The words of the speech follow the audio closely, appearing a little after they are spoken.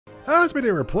As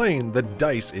we were playing, the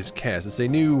dice is cast. It's a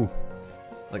new,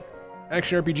 like,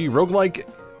 action RPG roguelike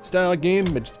style game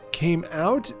that came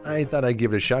out. I thought I'd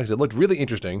give it a shot because it looked really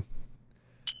interesting.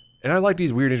 And I like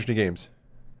these weird, interesting games.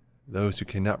 Those who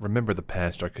cannot remember the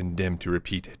past are condemned to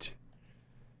repeat it.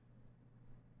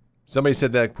 Somebody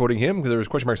said that quoting him because there was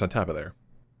question marks on top of there.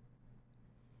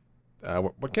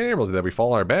 What kind of animals is that? We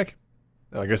fall on our back?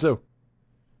 Oh, I guess so.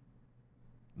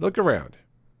 Look around.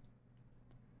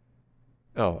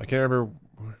 Oh, I can't remember.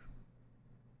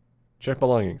 Check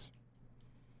belongings.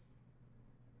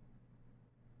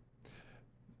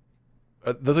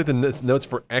 Those are like the notes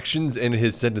for actions, and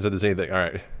his sentence are the same thing.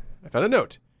 Alright. I found a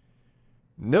note.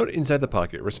 Note inside the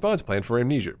pocket. Response plan for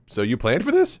amnesia. So you planned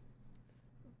for this?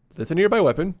 That's a nearby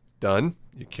weapon. Done.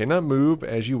 You cannot move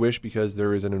as you wish because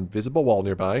there is an invisible wall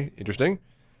nearby. Interesting.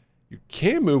 You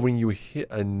can move when you hit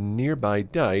a nearby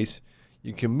dice.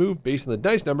 You can move based on the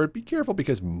dice number. Be careful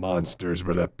because monsters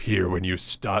will appear when you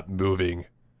stop moving.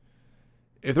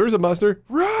 If there is a monster,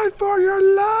 run for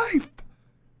your life!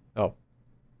 Oh.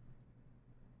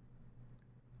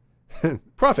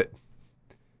 Profit.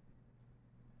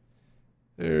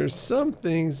 There's some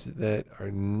things that are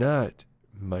not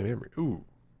my memory. Ooh.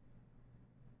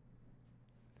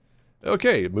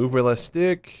 Okay, move with left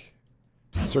stick.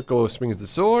 Circle swings the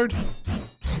sword.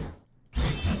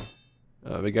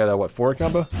 We got a, what, 4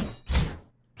 combo?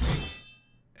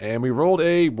 And we rolled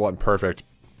a 1. Perfect.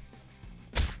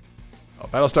 Oh,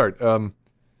 battle start. Is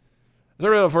that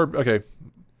right for, okay.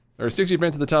 There are 60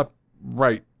 events at the top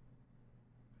right.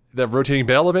 That rotating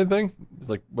battle event thing? It's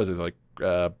like, what is this, like,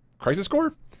 crisis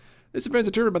score? This event is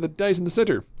determined by the dice in the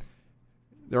center.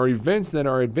 There are events that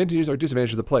are advantages or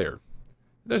disadvantages of the player.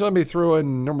 There's somebody throw a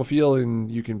normal field and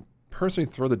you can personally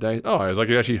throw the dice. Oh, I was like,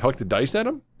 you actually huck the dice at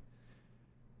him?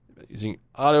 Using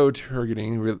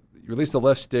auto-targeting, release the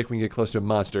left stick when you get close to a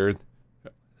monster.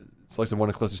 Select the one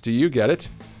closest to you, get it.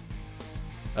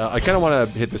 I kind of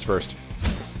want to hit this first.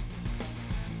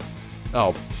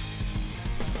 Oh.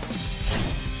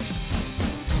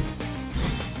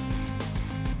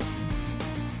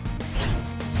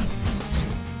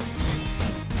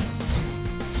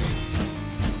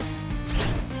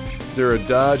 Is there a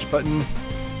dodge button?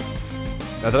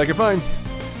 Not that I can find.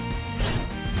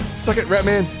 Suck it,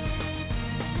 Ratman!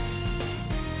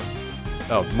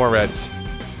 Oh, more rats.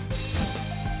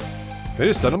 Can I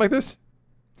just stun them like this?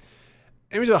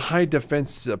 Enemies with a high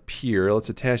defense appear. Let's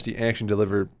attach the action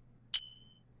delivered.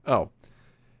 Oh.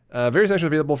 Various actions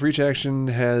available for each action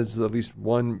has at least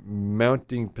one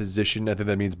mounting position. I think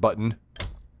that means button.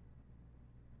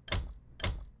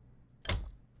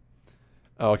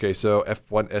 Oh, okay, so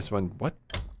F1, S1, what?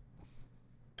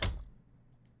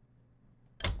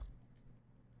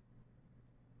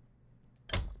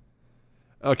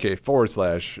 Okay,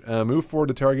 /. Move forward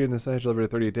to target and slash deliver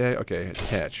 30 a day. Okay,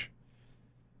 attach.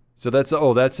 So that's,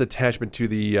 oh, that's attachment to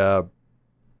the,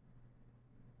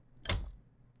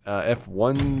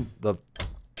 F1, the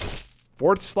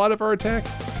 4th slot of our attack?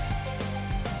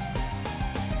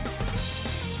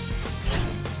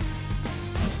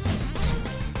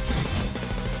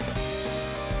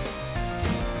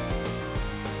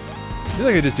 Seems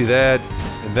like I just do that,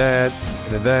 and that,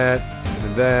 and then that, and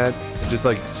then that, and just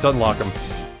like stun lock them.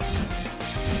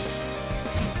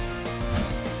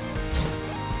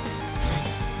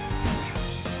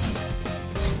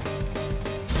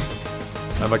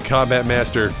 I'm a combat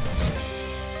master.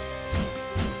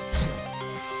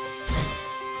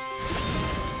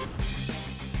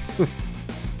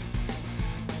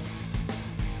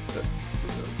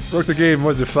 Broke the game,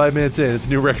 was it 5 minutes in? It's a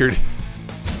new record.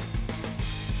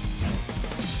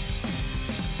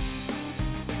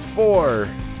 4. I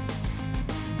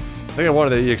think I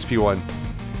wanted the EXP one.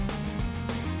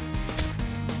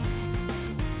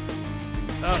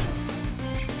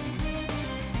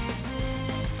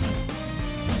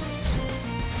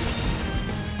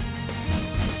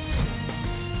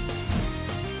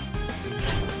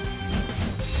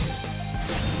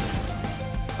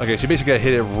 Okay, so you basically got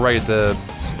hit it right at the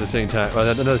same time. Well,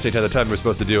 not the same time, the time we're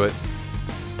supposed to do it.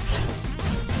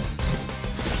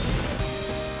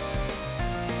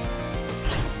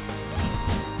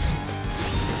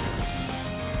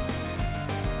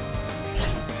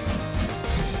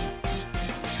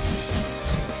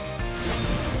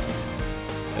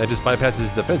 That just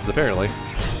bypasses defenses, apparently.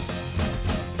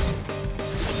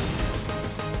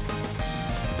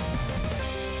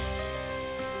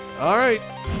 Alright.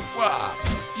 Wah.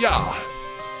 Yeah.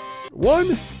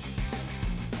 1.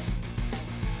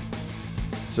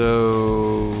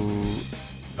 So...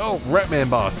 Oh, Ratman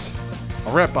boss.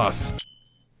 A rat boss.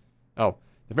 Oh,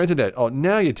 the friends are dead. Oh,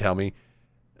 now you tell me.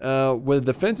 With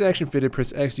the defense action fitted,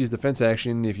 press X to use the defense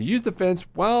action. If you use defense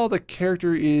while the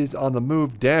character is on the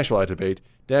move, dash will activate.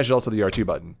 Dash is also the R2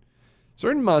 button.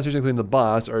 Certain monsters, including the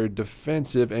boss, are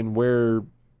defensive and wear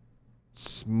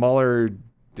smaller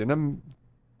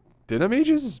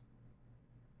dynamages?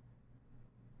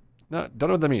 No, don't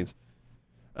know what that means.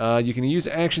 You can use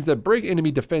actions that break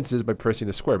enemy defenses by pressing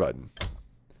the square button.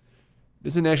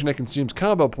 This is an action that consumes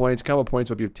combo points. Combo points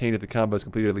will be obtained if the combo is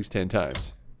completed at least 10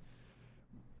 times.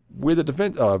 With the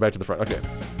defense... Oh, back to the front. Okay.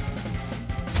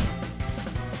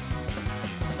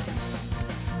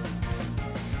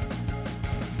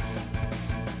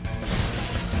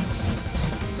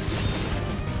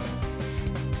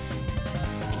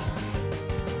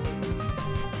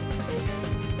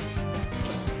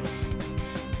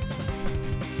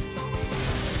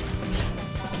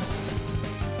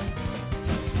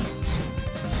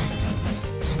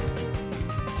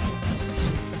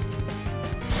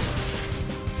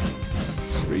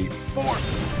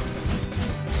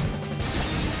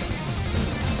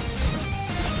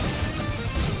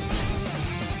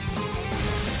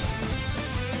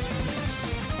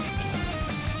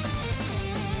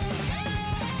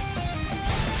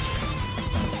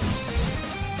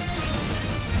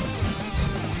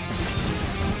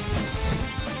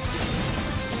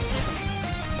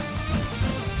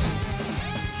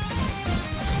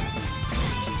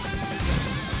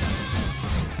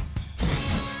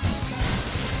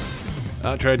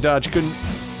 I tried to dodge, couldn't.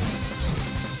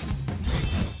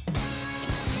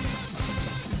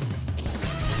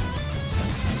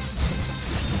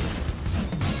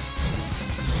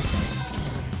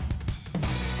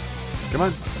 Come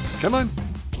on, come on.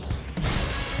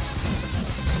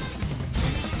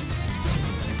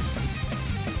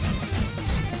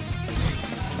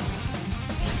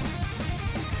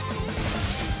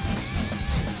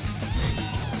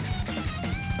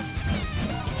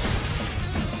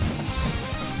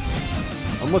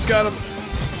 Almost got him.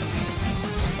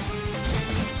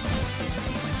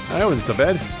 That wasn't so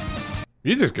bad.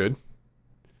 Music's good.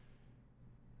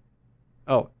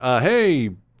 Oh,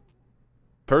 hey,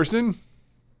 person.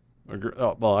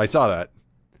 Oh, well, I saw that.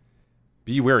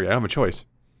 Be wary. I don't have a choice.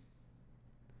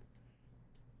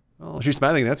 Oh, she's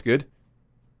smiling. That's good.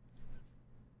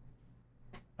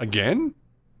 Again?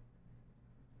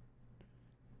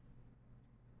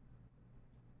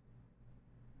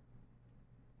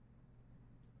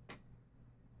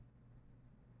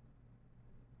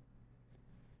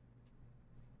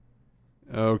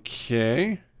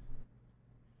 Okay.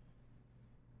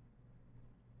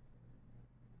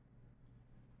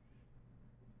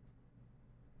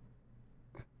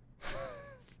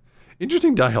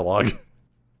 Interesting dialogue.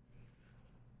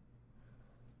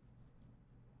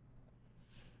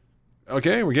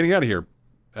 Okay, we're getting out of here.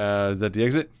 Is that the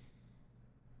exit?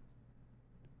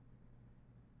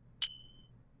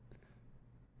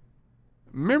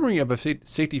 Memory of a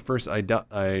safety first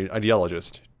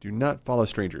ideologist. Do not follow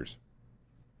strangers.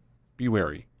 Be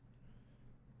wary.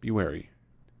 Be wary.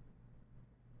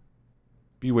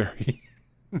 Be wary.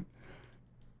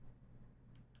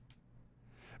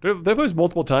 That was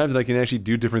multiple times and I can actually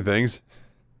do different things.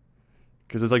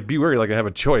 Because it's like, be wary, like I have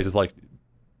a choice. It's like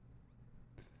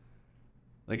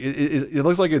it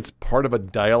looks like it's part of a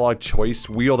dialogue choice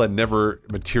wheel that never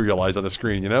materialized on the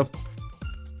screen, you know?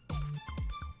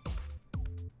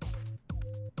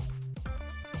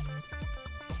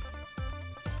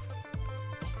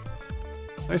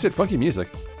 I said funky music.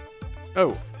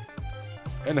 Oh.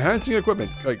 Enhancing equipment.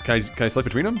 Wait, can I select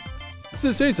between them? This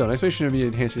is a save zone. I expect to be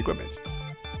enhancing equipment.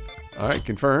 Alright,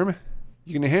 confirm.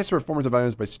 You can enhance the performance of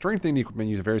items by strengthening the equipment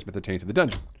using various methods obtained in the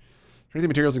dungeon. Strengthening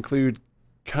materials include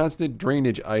constant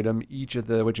drainage item, each of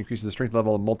which increases the strength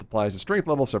level and multiplies the strength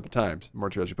level several times. The more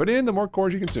materials you put in, the more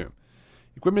cores you consume.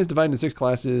 Equipment is divided into 6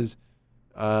 classes.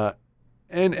 N,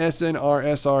 S, N, R,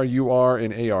 S, R, U, R,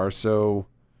 and A, R. So...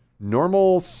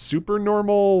 normal, super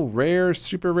normal, rare,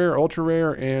 super rare, ultra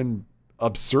rare, and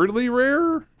absurdly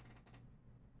rare?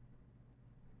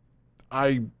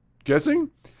 I'm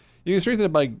guessing? You can strengthen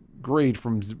it by grade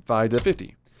from 5 to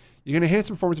 50. You can enhance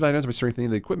the performance of items by strengthening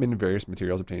the equipment and various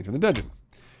materials obtained from the dungeon.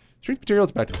 Strength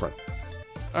materials back to the front.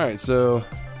 Alright, so...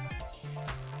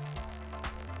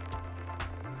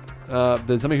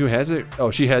 then somebody who has it? Oh,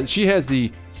 she has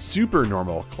the super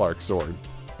normal Clark sword.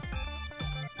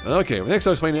 Okay, well, next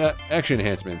I'll explain action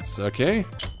enhancements, okay?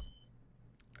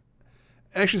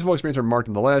 Actions full experience are marked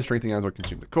on the left. Strengthening items will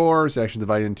consume the cores. Actions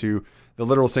divided into the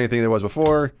literal same thing that was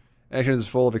before. Actions is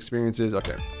full of experiences.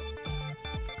 Okay.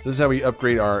 So this is how we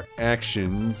upgrade our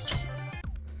actions.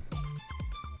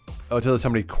 Oh, it tells us how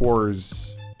many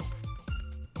cores.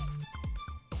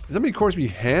 how many cores we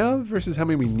have versus how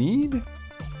many we need?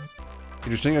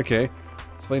 Interesting, okay.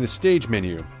 Let's play in the stage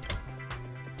menu.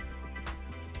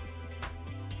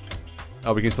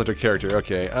 Oh, we can select our character,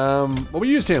 okay. Well, we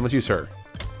used him, let's use her.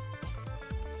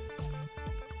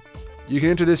 You can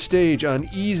enter this stage on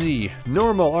easy,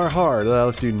 normal, or hard.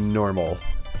 Let's do normal.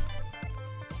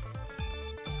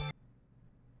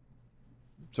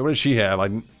 So what does she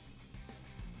have?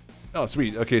 Oh,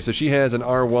 sweet. Okay, so she has an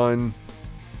R1.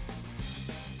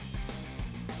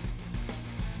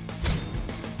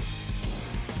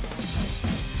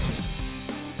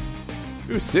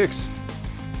 Ooh, 6.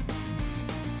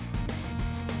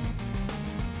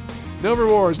 No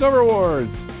rewards, no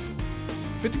rewards.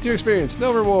 52 experience,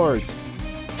 no rewards.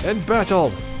 And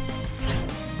battle.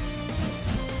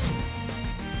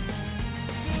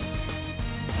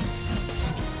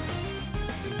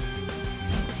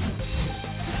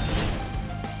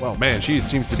 Well, man, she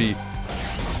seems to be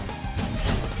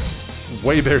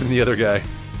way better than the other guy.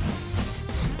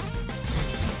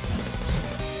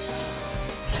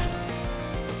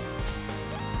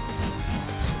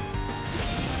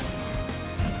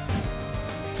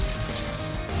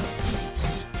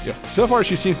 Yeah, so far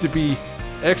she seems to be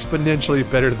exponentially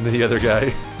better than the other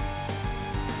guy.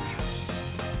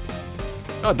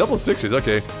 Oh, double 6s,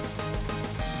 okay.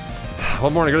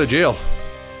 One more and I go to jail.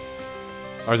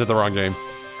 Or is that the wrong game?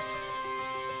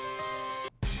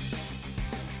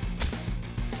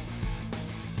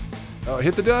 Oh,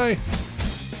 hit the die!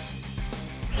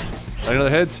 Another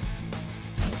heads?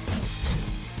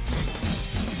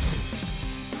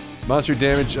 Monster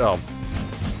damage, oh.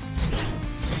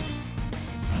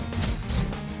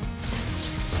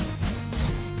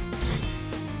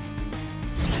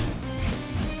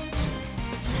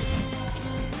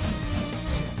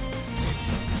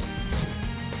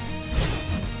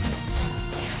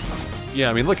 Yeah,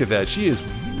 I mean, look at that. She is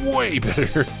way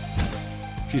better.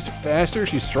 She's faster,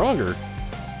 she's stronger.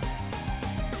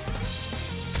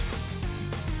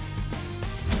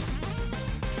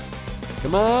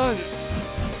 Come on!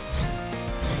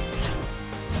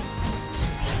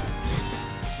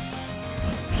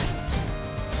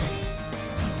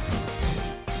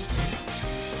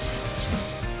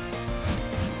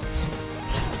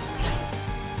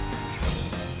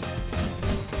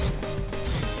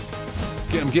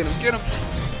 Get him, get him, get him!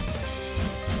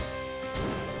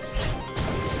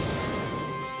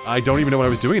 I don't even know what I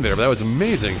was doing there, but that was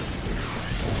amazing.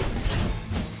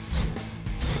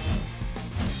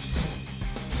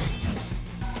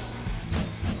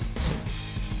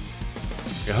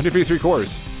 Okay, 153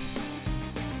 cores.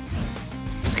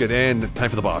 That's good, and time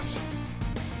for the boss.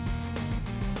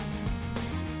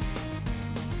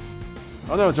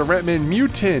 Oh no, it's a Ratman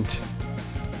mutant!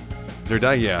 Is there a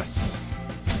die? Yes.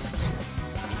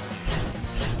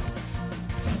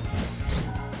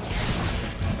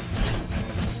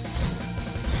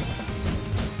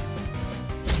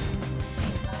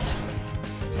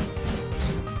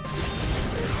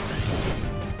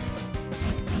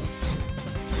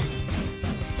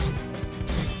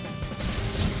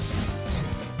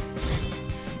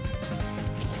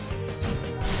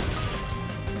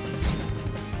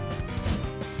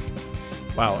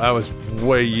 Wow, that was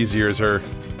way easier as her.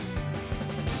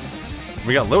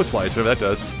 We got low slice, whatever that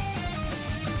does. I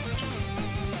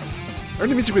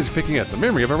heard the music was picking up the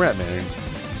memory of a Ratman.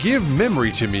 Give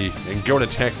memory to me and go and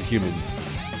attack the humans.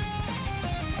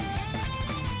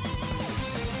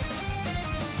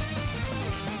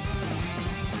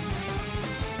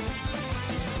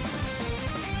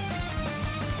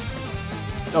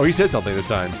 Oh, he said something this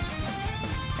time.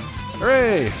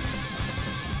 Hooray!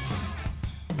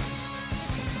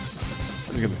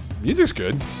 The music's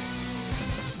good.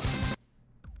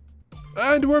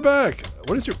 And we're back!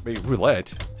 What is your... Wait,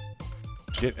 roulette?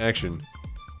 Get action.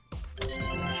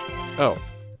 Oh.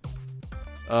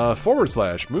 Forward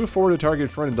slash. Move forward to target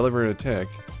front and deliver an attack.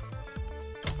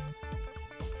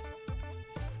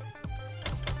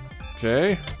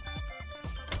 Okay.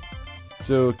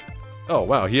 So... Oh,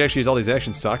 wow. He actually has all these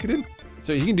actions socketed?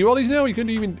 So he can do all these now? We didn't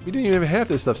even have half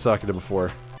this stuff socketed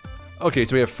before. Okay,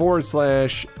 so we have forward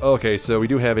slash. Okay, so we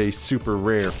do have a super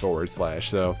rare forward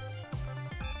slash, so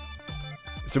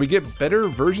we get better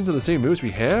versions of the same moves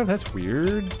we have? That's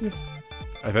weird,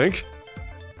 I think.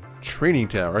 Training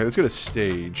tower. Alright, let's go to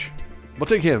stage. We'll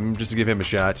take him, just to give him a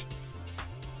shot.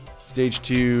 Stage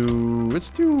 2...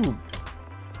 Let's do...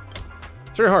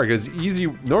 It's very hard, because easy...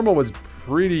 Normal was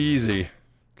pretty easy.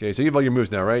 Okay, so you have all your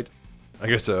moves now, right? I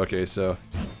guess so, okay, so...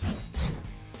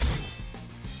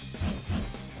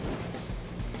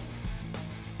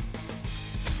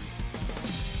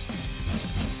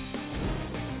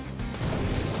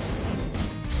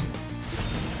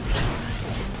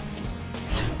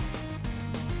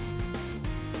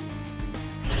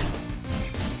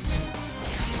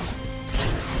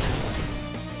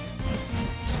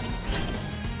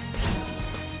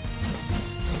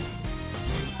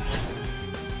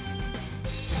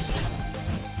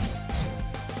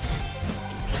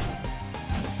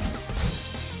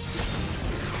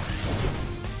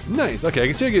 Nice. Okay, I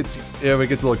can see it gets a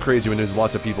little crazy when there's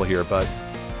lots of people here, but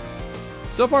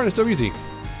so far it's so easy.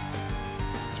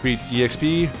 Sweet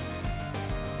EXP.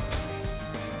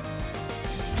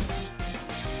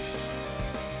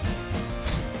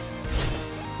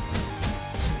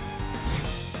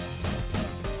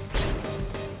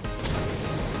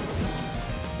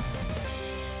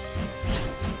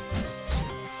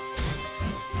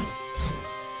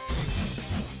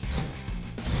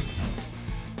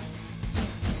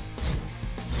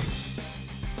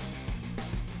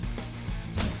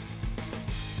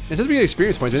 It says we get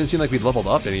experience points. It didn't seem like we'd leveled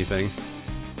up anything.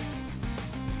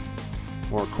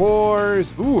 More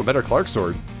cores. Ooh, a better Clark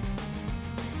sword.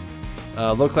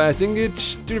 Low class ingot.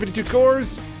 252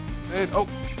 cores. And oh,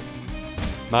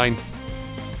 mine.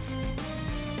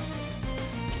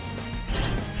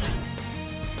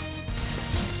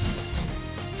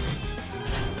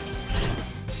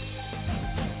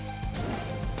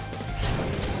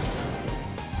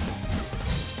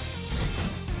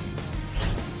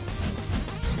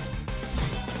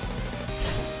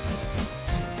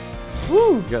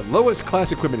 Woo! Got lowest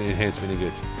class equipment enhancement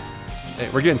ingot. Hey,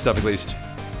 we're getting stuff at least.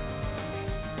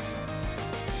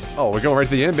 Oh, we're going right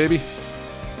to the end, baby.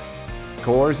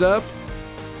 Cores up.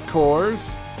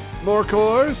 Cores. More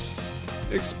cores.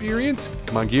 Experience.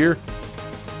 Come on, gear.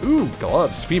 Ooh,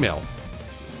 gloves. Female.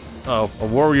 Oh, a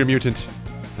warrior mutant.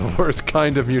 The worst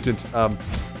kind of mutant.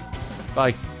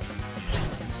 Bye.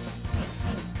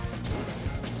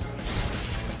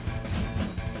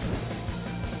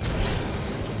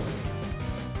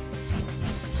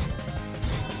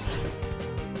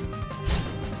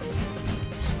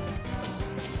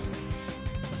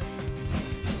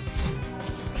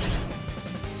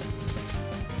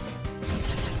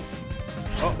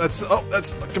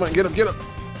 Come on, get him, get him.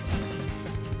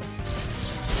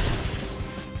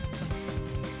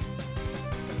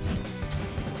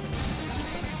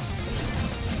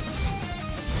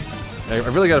 I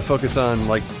really gotta focus on,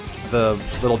 like, the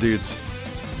little dudes.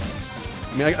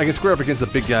 I mean, I can square up against the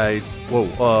big guy.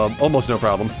 Whoa, almost no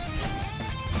problem.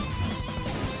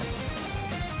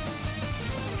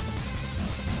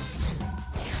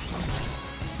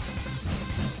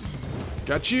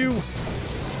 Got you.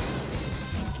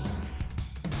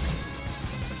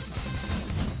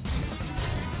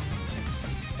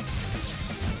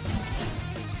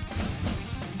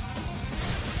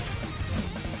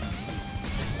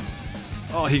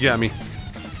 Oh, he got me.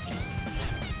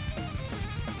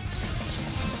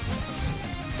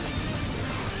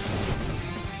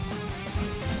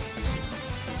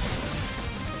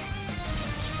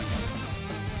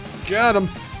 Got him.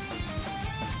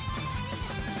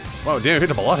 Wow, damn, I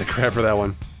picked up a lot of crap for that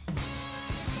one.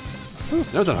 Whew,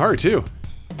 that was on hard, too.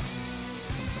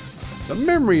 The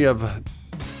memory of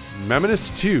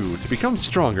Mammonis 2. To become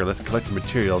stronger, let's collect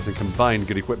materials and combine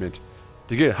good equipment.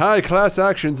 To get high-class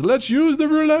actions, let's use the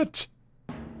roulette!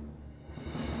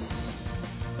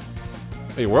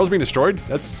 Hey, world's being destroyed?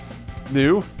 That's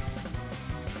new.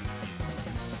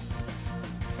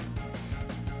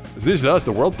 Is this us?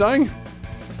 The world's dying?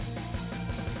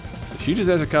 The huge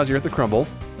disaster caused the earth to crumble.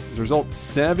 As a result,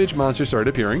 savage monsters started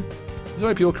appearing. This is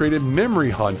why people created memory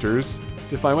hunters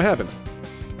to find what happened.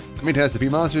 The main task is to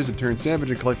defeat monsters and turn savage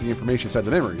and collect the information inside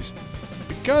the memories.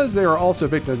 Because they are also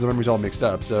victims, the memories all mixed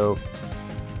up, so...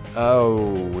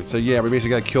 Oh, so yeah, we basically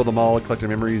gotta kill them all, collect their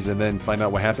memories, and then find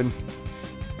out what happened.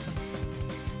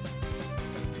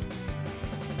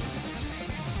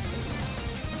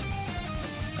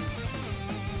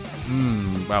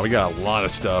 Wow, we got a lot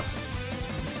of stuff.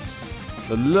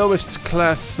 The lowest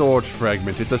class sword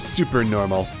fragment, it's a super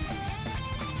normal.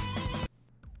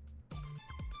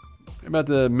 What about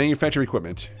the manufactured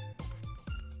equipment?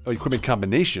 Oh, equipment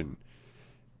combination.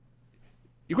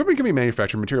 Equipment can be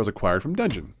manufactured from materials acquired from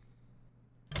dungeon.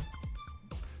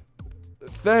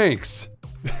 Thanks!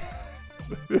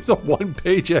 There's a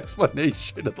one-page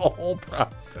explanation of the whole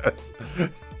process.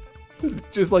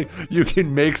 Just like, you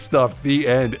can make stuff, the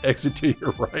end, exit to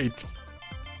your right.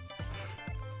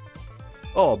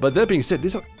 Oh, but that being said,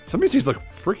 some of these look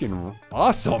freaking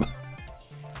awesome.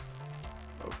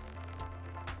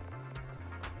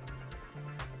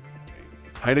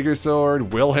 Heidegger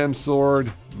sword, Wilhelm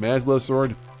sword, Maslow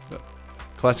sword, the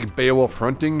classic Beowulf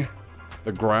hunting,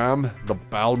 the Gram, the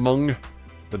Balmung,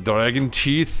 the Dragon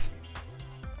Teeth,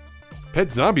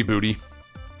 Pet Zombie Booty.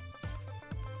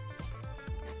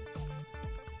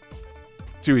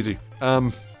 Too easy.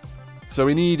 So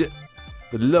we need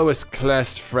the lowest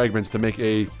class fragments to make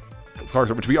a Clark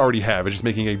sword, which we already have. It's just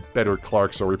making a better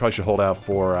Clark sword. We probably should hold out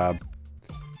for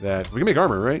that. We can make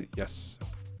armor, right? Yes.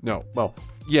 No. Well,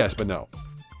 yes, but no.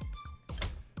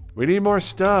 We need more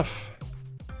stuff.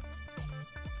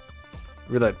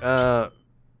 Read that.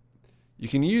 You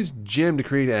can use gem to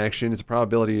create action. Its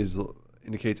probability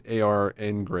indicates AR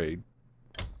N grade.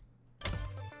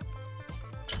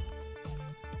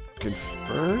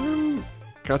 Confirm.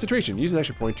 Concentration. Use an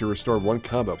action point to restore 1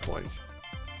 combo point.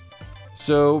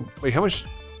 So, wait, how much?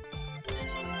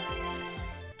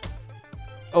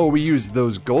 Oh, we use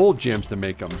those gold gems to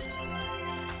make them.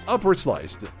 Upward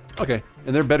sliced. Okay,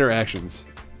 and they're better actions.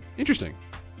 Interesting.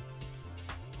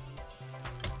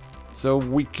 So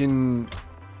we can...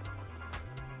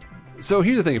 So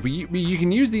here's the thing, if you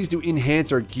can use these to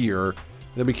enhance our gear,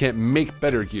 then we can't make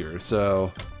better gear,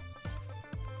 so...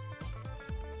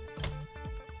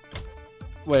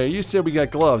 Wait, you said we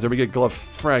got gloves, or we get glove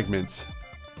fragments.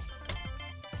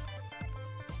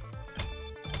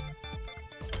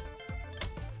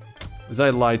 Was I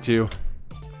lied to?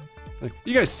 Like,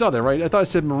 you guys saw that, right? I thought I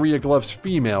said Maria Gloves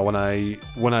female when I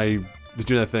was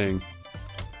doing that thing.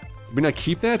 Did we not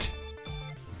keep that?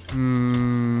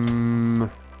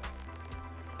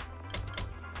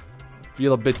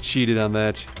 Feel a bit cheated on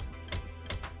that.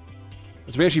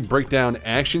 So we actually break down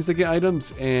actions to get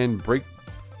items and break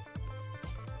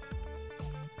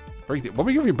what are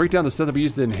we if we break down the stuff that we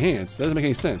use to enhance? That doesn't make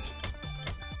any sense.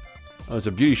 Oh, it's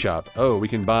a beauty shop. Oh, we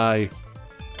can buy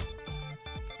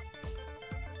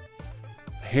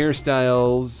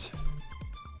hairstyles.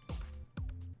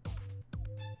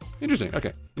 Interesting.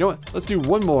 Okay. You know what? Let's do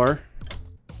one more.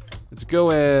 Let's go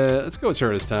with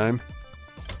her this time.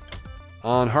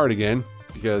 On hard again,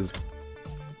 because it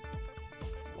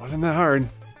wasn't that hard.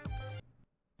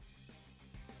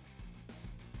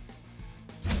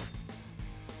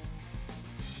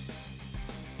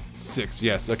 Six,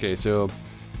 yes, okay, so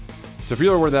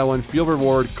field reward that one, field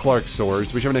reward Clark sword,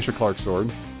 so we should have an extra Clark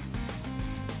sword.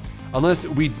 Unless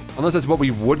that's what we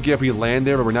would get if we land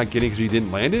there, but we're not getting because we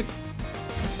didn't land it.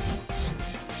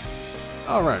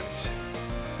 Alright.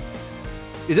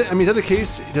 Is that the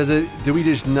case? Do we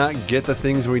just not get the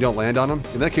things when we don't land on them?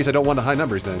 In that case, I don't want the high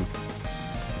numbers then.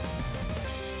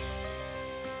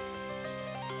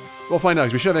 We'll find out,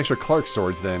 because we should have extra Clark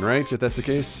swords then, right? If that's the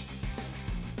case.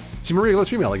 See, Maria, let's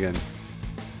female again.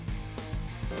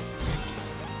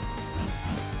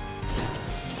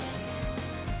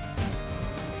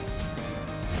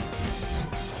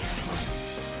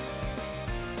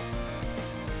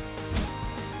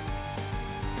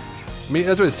 I mean,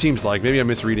 that's what it seems like. Maybe I'm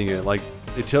misreading it. Like,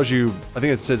 it tells you... I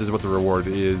think it says is what the reward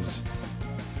is,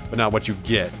 but not what you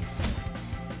get.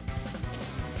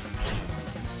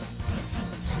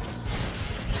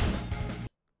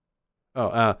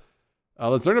 Oh,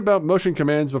 let's learn about motion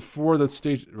commands before the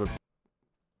stage...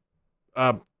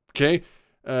 Okay.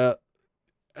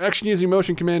 Action using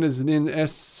motion command is in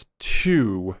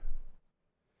S2.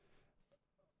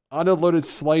 Auto-loaded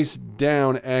slice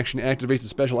down action activates a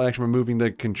special action by moving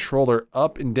the controller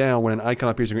up and down when an icon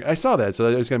appears. I saw that, so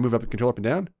I just gotta move up the controller up and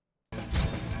down.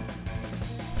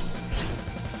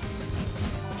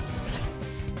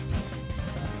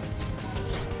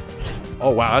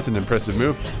 Oh wow, that's an impressive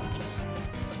move.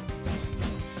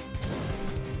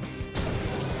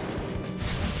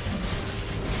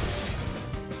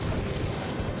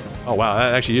 Oh wow,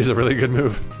 that actually is a really good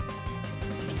move.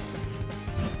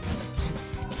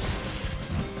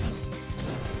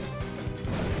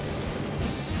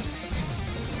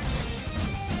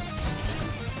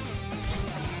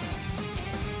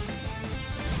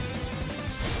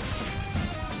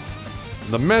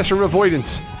 The master of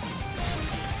avoidance.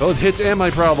 Both hits and my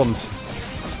problems.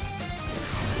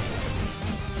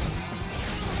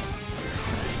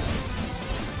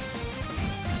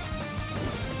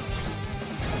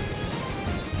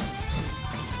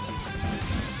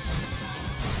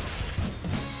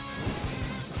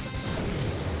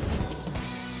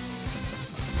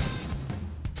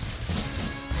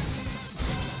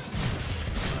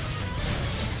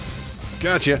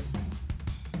 Gotcha.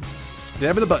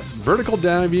 Stab in the butt. Vertical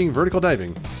diving, vertical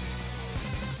diving.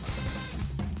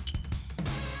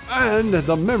 And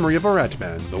the memory of a rat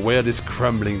man. The world is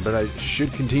crumbling, but I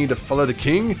should continue to follow the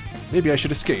king. Maybe I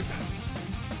should escape.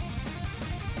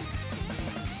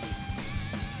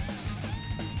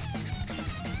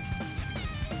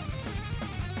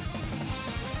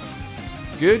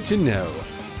 Good to know.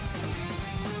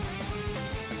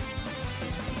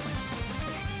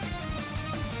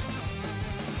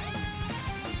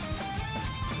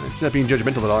 It's not being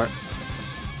judgmental at all.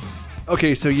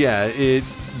 Okay, so yeah, it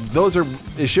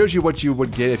shows you what you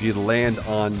would get if you land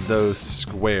on those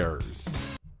squares.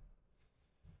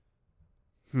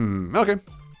 Okay.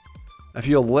 I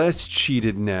feel less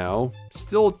cheated now.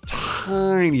 Still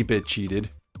tiny bit cheated,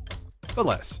 but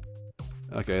less.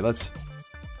 Okay, let's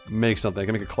make something. I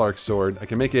can make a Clark sword. I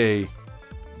can make a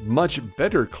much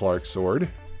better Clark sword.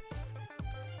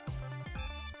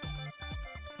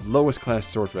 Lowest class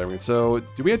sword for everyone. So,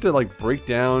 do we have to like break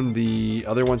down the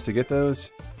other ones to get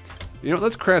those? You know,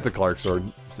 let's craft the Clark sword.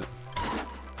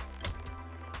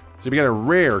 So we got a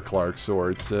rare Clark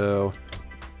sword, so...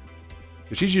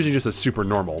 She's using just a super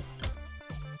normal.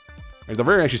 And the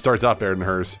rare actually starts off better than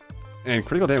hers. And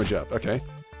critical damage up, okay.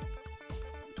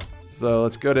 So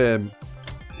let's go to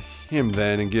him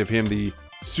then and give him the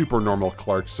super normal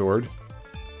Clark sword.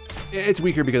 It's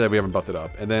weaker because we haven't buffed it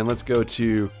up. And then let's go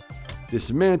to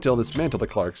dismantle the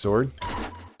Clark sword.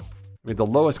 With the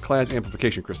lowest class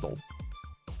amplification crystal.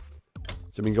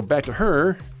 So we can go back to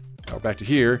her, or back to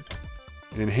here,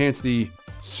 and enhance the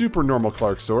super normal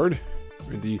Clark sword.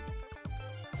 With the...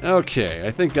 Okay,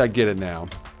 I think I get it now.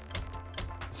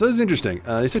 So this is interesting.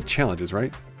 They said challenges,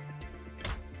 right?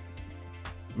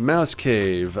 Mouse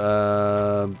Cave.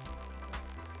 Oh,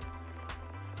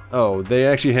 they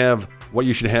actually have what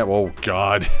you should have. Oh,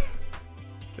 God.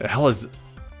 The hell is...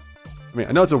 I mean,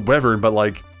 I know it's a wyvern, but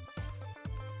like...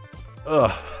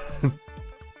 Ugh.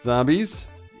 Zombies.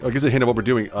 Oh, it gives a hint of what we're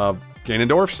doing.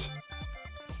 Ganondorfs.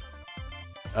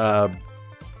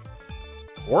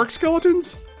 Orc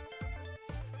skeletons?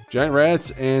 Giant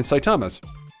rats and Saitamas.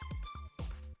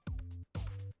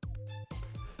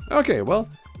 Okay, well,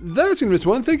 that's gonna be this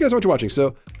one. Thank you guys so much for watching.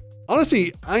 So,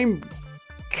 honestly, I'm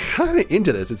kind of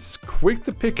into this. It's quick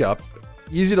to pick up,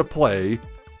 easy to play.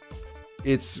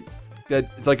 It's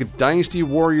like a Dynasty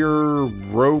Warrior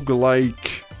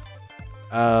roguelike,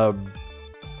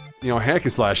 you know, hack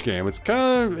and slash game. It's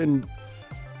kind of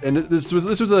and this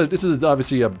is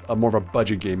obviously a more of a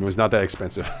budget game. It was not that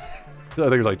expensive. I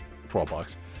think it was like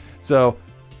 $12. So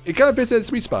it kind of fits that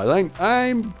sweet spot.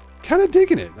 I'm kind of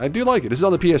digging it. I do like it. This is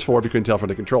on the PS4 if you couldn't tell from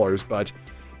the controllers, but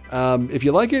if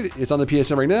you like it, it's on the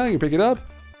PSN right now. You can pick it up.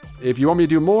 If you want me to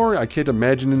do more, I can't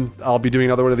imagine I'll be doing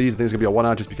another one of these. I think it's gonna be a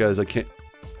one-off just because I can't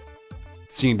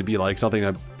seem to be like something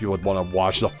that people would want to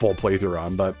watch the full playthrough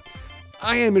on, but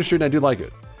I am interested and I do like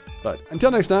it. But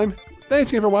until next time, thanks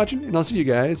again for watching, and I'll see you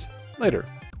guys later.